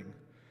warning.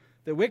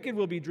 The wicked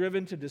will be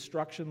driven to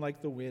destruction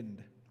like the wind.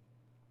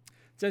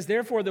 It says,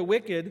 therefore the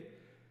wicked,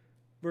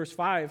 verse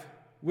 5,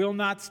 will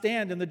not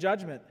stand in the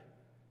judgment.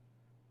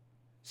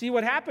 See,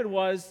 what happened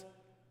was,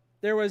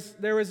 there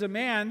was a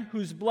man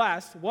who's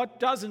blessed. What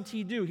doesn't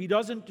he do? He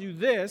doesn't do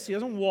this. He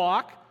doesn't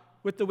walk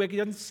with the wicked. He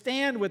doesn't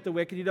stand with the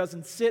wicked. He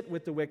doesn't sit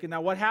with the wicked.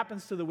 Now, what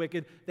happens to the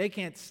wicked? They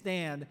can't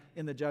stand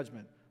in the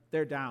judgment.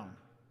 They're down.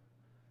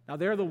 Now,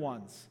 they're the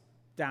ones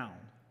down.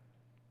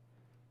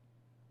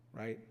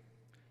 Right?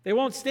 They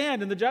won't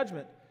stand in the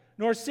judgment,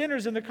 nor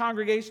sinners in the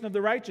congregation of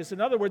the righteous. In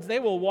other words, they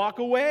will walk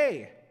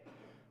away.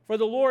 For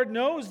the Lord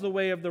knows the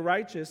way of the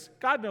righteous.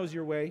 God knows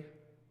your way.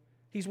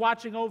 He's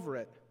watching over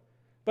it.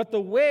 But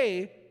the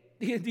way,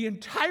 the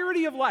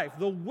entirety of life,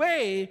 the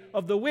way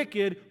of the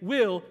wicked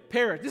will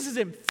perish. This is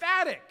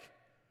emphatic.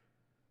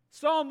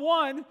 Psalm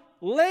 1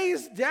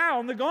 lays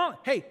down the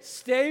gauntlet. Hey,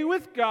 stay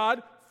with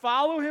God,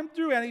 Follow him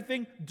through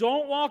anything.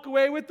 Don't walk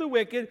away with the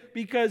wicked,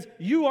 because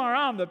you are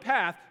on the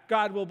path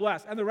God will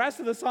bless. And the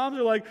rest of the Psalms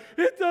are like,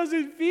 it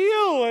doesn't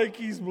feel like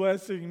he's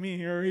blessing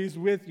me or he's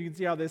with you. You can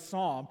see how this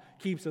psalm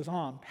keeps us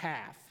on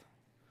path.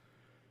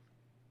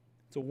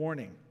 It's a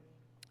warning.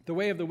 The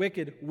way of the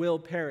wicked will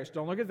perish.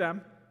 Don't look at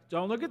them.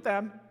 Don't look at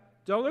them.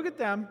 Don't look at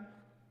them.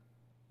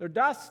 They're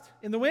dust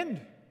in the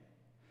wind.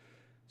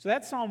 So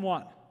that's Psalm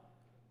 1.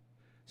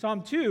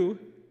 Psalm 2,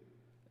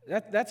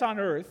 that's on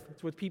earth.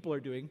 That's what people are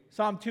doing.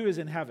 Psalm 2 is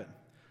in heaven.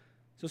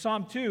 So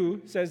Psalm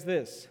 2 says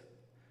this: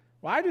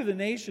 why do the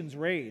nations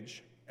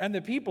rage and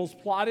the peoples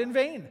plot in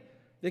vain?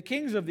 The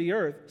kings of the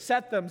earth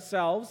set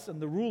themselves,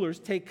 and the rulers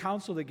take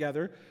counsel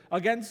together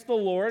against the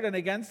Lord and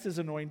against his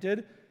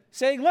anointed,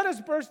 saying, let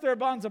us burst their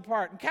bonds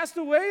apart and cast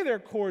away their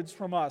cords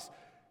from us.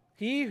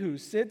 He who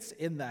sits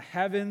in the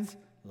heavens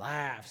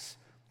laughs.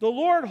 The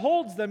Lord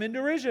holds them in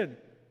derision.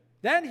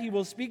 Then he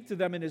will speak to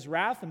them in his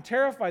wrath and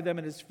terrify them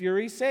in his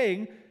fury,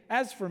 saying,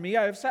 as for me,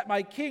 I have set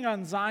my king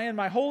on Zion,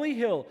 my holy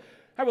hill.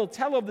 I will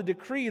tell of the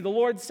decree. The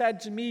Lord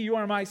said to me, you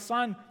are my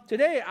son.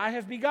 Today I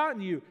have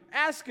begotten you.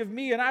 Ask of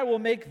me, and I will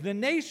make the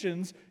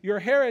nations your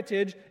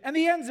heritage and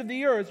the ends of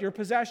the earth your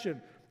possession.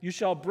 You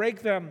shall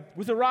break them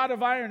with a rod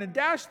of iron and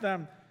dash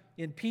them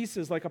in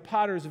pieces like a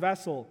potter's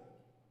vessel.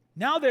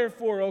 Now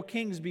therefore, O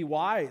kings, be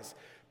wise.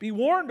 Be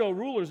warned, O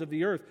rulers of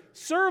the earth.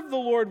 Serve the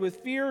Lord with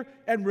fear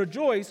and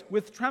rejoice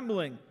with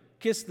trembling.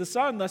 Kiss the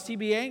Son, lest he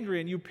be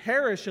angry and you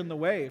perish in the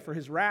way, for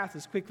his wrath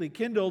is quickly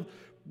kindled.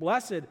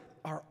 Blessed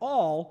are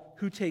all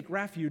who take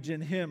refuge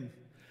in him.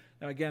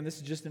 Now again, this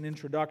is just an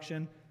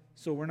introduction,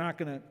 so we're not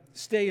going to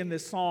stay in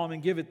this psalm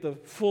and give it the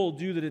full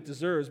due that it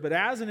deserves. But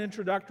as an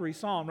introductory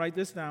psalm, write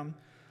this down: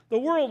 the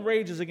world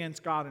rages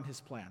against God and his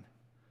plan.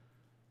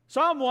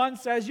 Psalm 1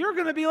 says, you're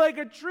going to be like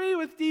a tree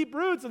with deep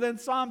roots. And then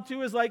Psalm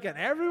 2 is like, and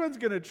everyone's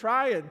going to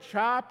try and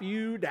chop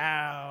you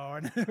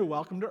down.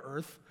 Welcome to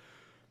earth.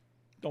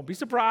 Don't be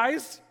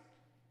surprised.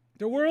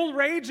 The world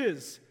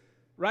rages,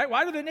 right?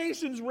 Why do the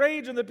nations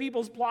rage and the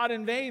peoples plot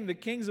in vain? The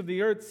kings of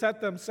the earth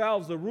set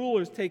themselves. The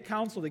rulers take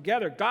counsel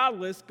together.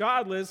 Godless,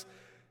 godless,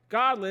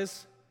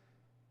 godless.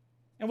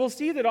 And we'll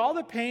see that all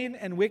the pain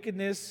and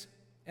wickedness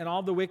and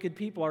all the wicked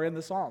people are in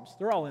the Psalms.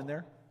 They're all in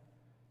there.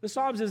 The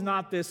Psalms is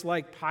not this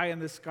like pie in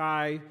the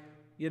sky,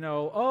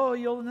 oh,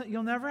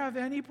 you'll never have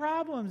any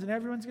problems and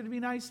everyone's going to be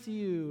nice to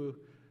you.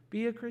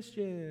 Be a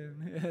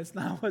Christian. It's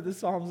not what the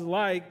Psalms is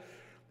like.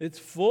 It's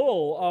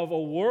full of a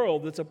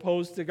world that's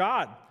opposed to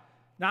God.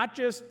 Not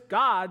just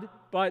God,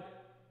 but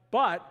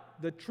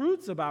the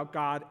truths about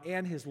God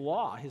and his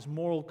law, his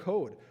moral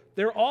code.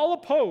 They're all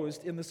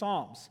opposed in the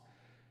Psalms.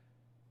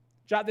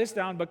 Jot this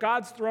down: but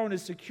God's throne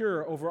is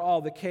secure over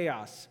all the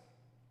chaos.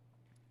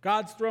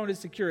 God's throne is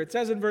secure. It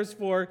says in verse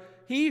 4,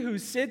 he who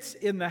sits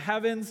in the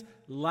heavens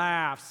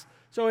laughs.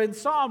 So in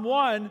Psalm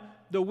 1,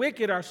 the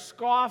wicked are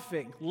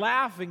scoffing,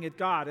 laughing at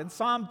God. In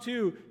Psalm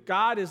 2,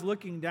 God is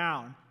looking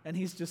down, and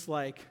he's just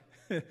like,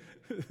 and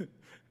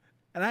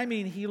I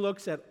mean, he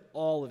looks at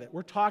all of it.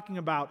 We're talking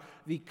about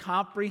the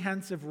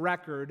comprehensive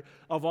record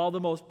of all the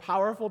most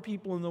powerful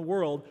people in the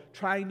world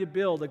trying to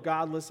build a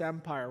godless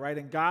empire, right?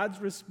 And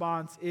God's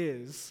response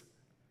is,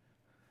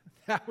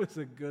 that was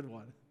a good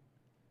one.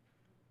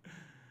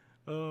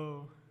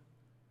 Oh,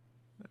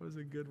 that was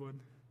a good one.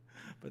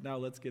 But now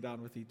let's get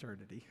on with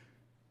eternity.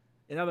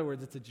 In other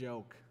words, it's a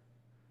joke.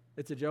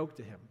 It's a joke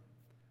to him.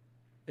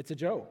 It's a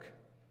joke.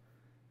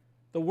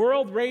 The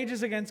world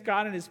rages against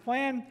God and his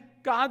plan.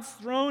 God's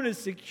throne is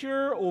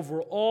secure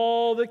over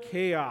all the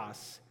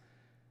chaos.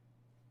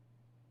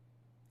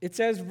 It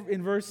says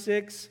in verse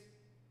 6,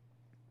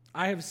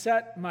 I have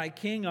set my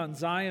king on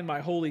Zion,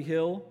 my holy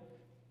hill.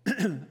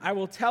 I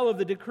will tell of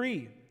the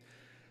decree.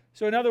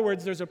 So in other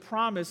words, there's a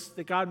promise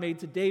that God made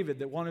to David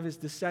that one of his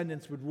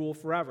descendants would rule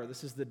forever.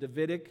 This is the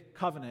Davidic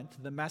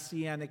covenant, the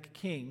Messianic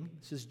king.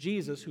 This is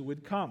Jesus who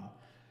would come.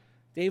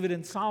 David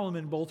and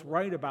Solomon both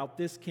write about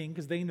this king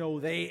because they know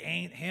they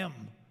ain't him.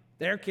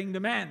 Their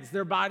kingdom ends.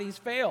 Their bodies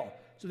fail.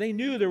 So they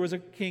knew there was a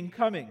king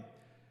coming.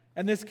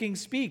 And this king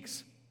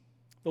speaks.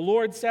 The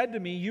Lord said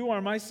to me, you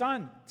are my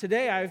son.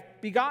 Today I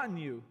have begotten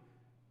you.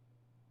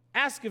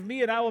 Ask of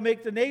me, and I will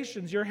make the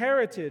nations your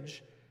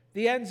heritage,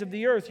 the ends of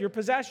the earth your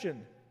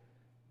possession.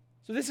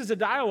 So this is a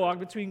dialogue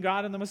between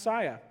God and the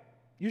Messiah.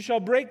 You shall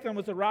break them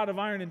with a rod of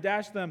iron and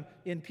dash them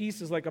in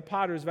pieces like a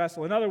potter's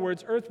vessel. In other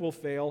words, earth will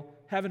fail,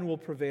 heaven will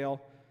prevail.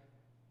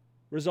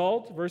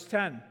 Result, verse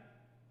 10.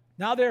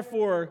 Now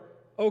therefore,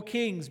 O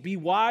kings, be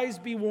wise,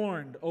 be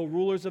warned, O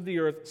rulers of the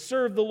earth.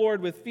 Serve the Lord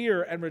with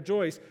fear and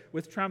rejoice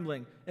with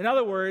trembling. In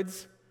other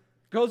words,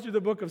 go through the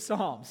book of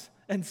Psalms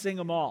and sing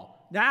them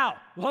all. Now,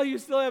 while you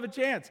still have a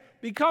chance,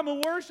 become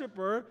a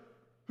worshiper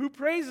who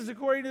praises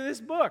according to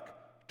this book.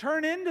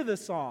 Turn into the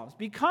Psalms.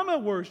 Become a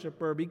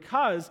worshiper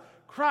because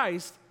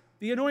Christ,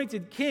 the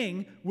anointed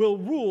king, will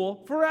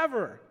rule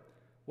forever.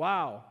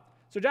 Wow.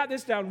 So jot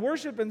this down.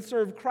 Worship and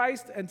serve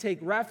Christ and take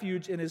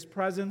refuge in his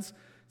presence.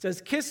 It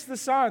says, kiss the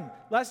Son,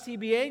 lest he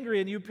be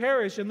angry and you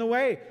perish in the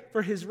way,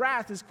 for his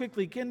wrath is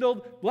quickly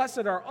kindled.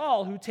 Blessed are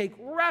all who take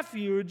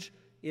refuge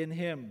in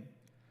him.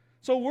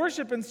 So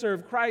worship and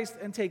serve Christ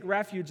and take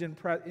refuge in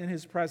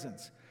his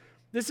presence.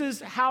 This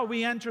is how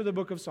we enter the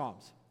book of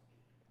Psalms.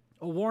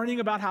 A warning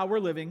about how we're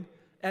living,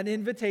 an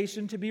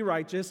invitation to be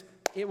righteous.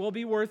 It will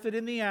be worth it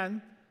in the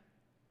end.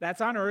 That's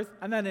on earth.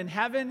 And then in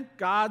heaven,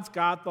 God's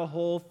got the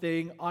whole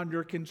thing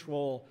under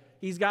control.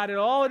 He's got it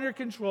all under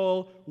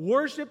control.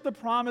 Worship the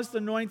promised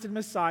anointed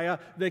Messiah.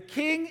 The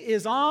King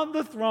is on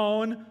the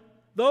throne.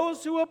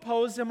 Those who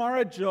oppose him are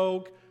a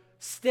joke.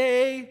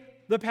 Stay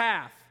the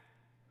path.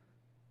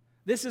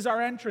 This is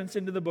our entrance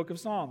into the book of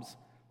Psalms.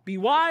 Be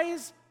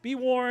wise, be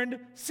warned,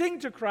 sing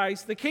to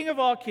Christ, the King of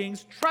all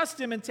kings, trust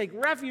him and take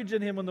refuge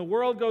in him when the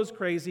world goes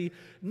crazy.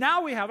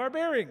 Now we have our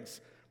bearings.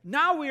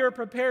 Now we are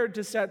prepared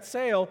to set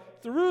sail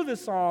through the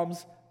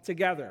Psalms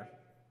together.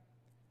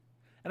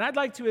 And I'd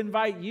like to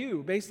invite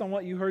you, based on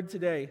what you heard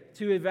today,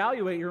 to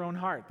evaluate your own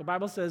heart. The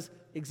Bible says,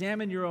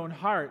 examine your own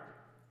heart.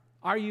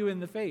 Are you in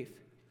the faith?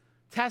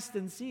 Test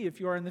and see if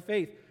you are in the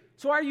faith.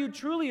 So are you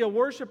truly a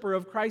worshiper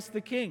of Christ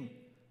the King?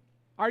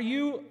 Are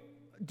you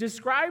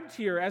described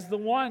here as the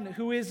one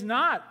who is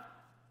not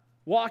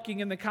walking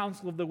in the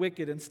counsel of the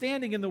wicked and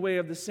standing in the way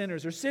of the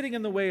sinners or sitting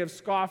in the way of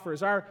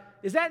scoffers?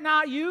 Is that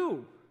not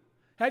you?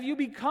 Have you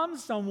become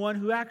someone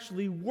who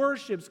actually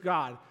worships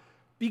God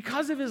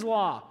because of his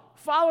law,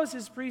 follows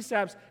his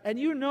precepts, and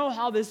you know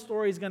how this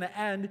story is going to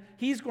end?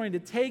 He's going to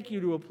take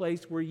you to a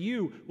place where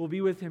you will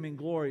be with him in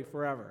glory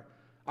forever.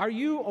 Are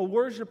you a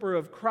worshiper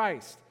of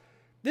Christ?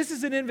 This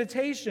is an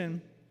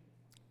invitation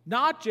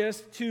not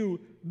just to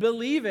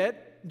believe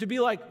it, to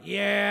be like,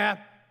 yeah,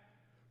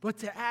 but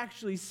to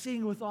actually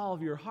sing with all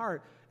of your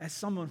heart as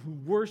someone who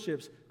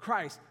worships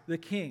Christ, the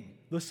King,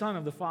 the Son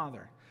of the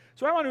Father.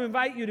 So I want to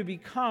invite you to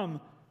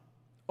become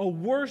a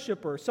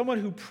worshiper, someone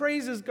who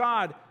praises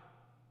God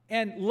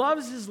and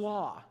loves his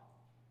law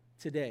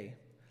today.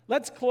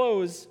 Let's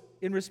close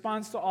in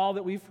response to all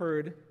that we've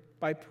heard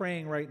by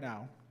praying right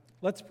now.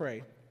 Let's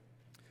pray.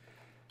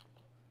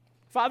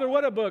 Father,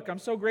 what a book. I'm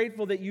so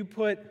grateful that you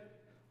put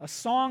a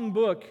song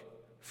book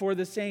for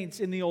the saints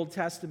in the Old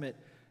Testament.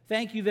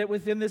 Thank you that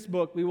within this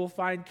book we will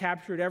find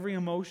captured every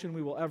emotion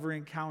we will ever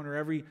encounter,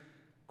 every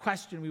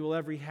question we will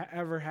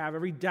ever have,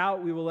 every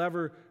doubt we will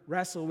ever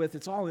wrestle with.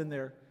 It's all in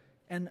there.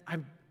 And I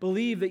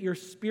believe that your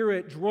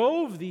Spirit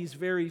drove these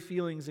very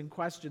feelings and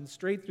questions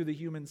straight through the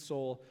human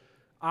soul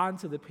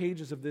onto the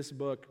pages of this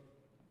book.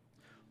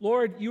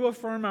 Lord, you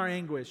affirm our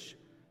anguish.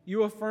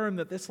 You affirm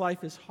that this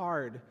life is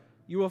hard.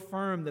 You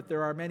affirm that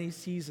there are many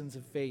seasons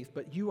of faith,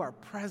 but you are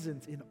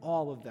present in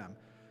all of them.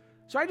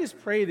 So I just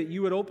pray that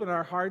you would open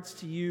our hearts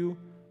to you,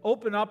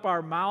 open up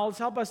our mouths,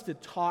 help us to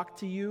talk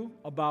to you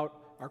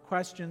about our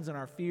questions and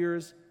our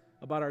fears,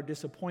 about our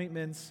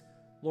disappointments.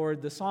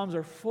 Lord, the Psalms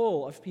are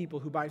full of people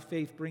who by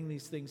faith bring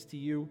these things to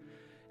you.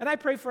 And I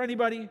pray for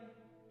anybody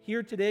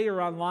here today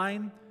or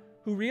online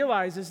who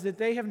realizes that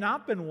they have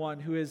not been one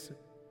who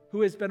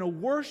has been a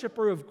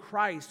worshiper of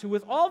Christ, who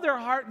with all their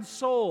heart and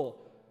soul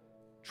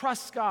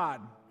trusts God.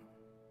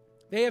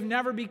 They have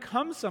never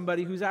become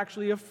somebody who's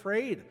actually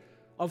afraid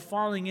of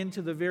falling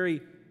into the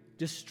very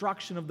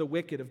destruction of the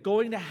wicked, of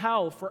going to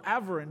hell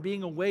forever and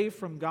being away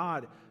from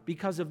God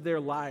because of their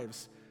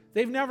lives.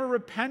 They've never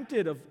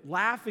repented of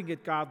laughing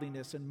at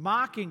godliness and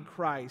mocking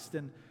Christ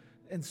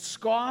and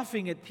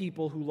scoffing at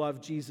people who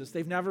love Jesus.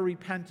 They've never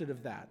repented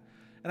of that.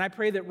 And I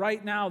pray that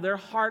right now their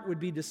heart would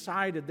be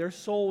decided, their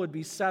soul would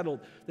be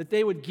settled, that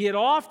they would get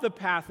off the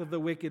path of the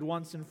wicked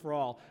once and for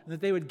all, and that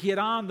they would get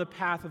on the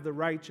path of the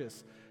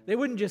righteous. They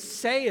wouldn't just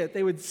say it,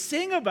 they would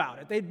sing about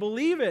it. They'd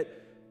believe it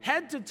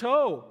head to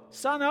toe,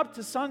 sun up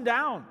to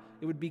sundown.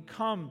 It would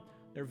become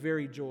their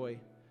very joy.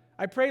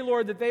 I pray,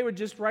 Lord, that they would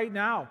just right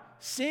now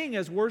sing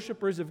as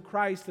worshipers of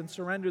Christ and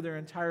surrender their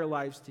entire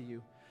lives to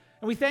you.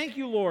 And we thank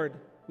you, Lord.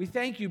 We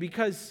thank you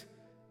because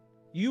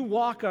you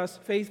walk us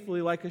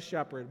faithfully like a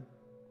shepherd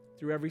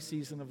through every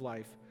season of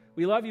life.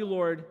 We love you,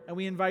 Lord, and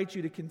we invite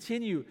you to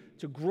continue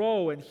to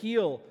grow and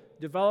heal,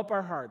 develop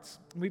our hearts.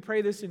 And we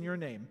pray this in your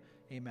name.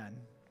 Amen.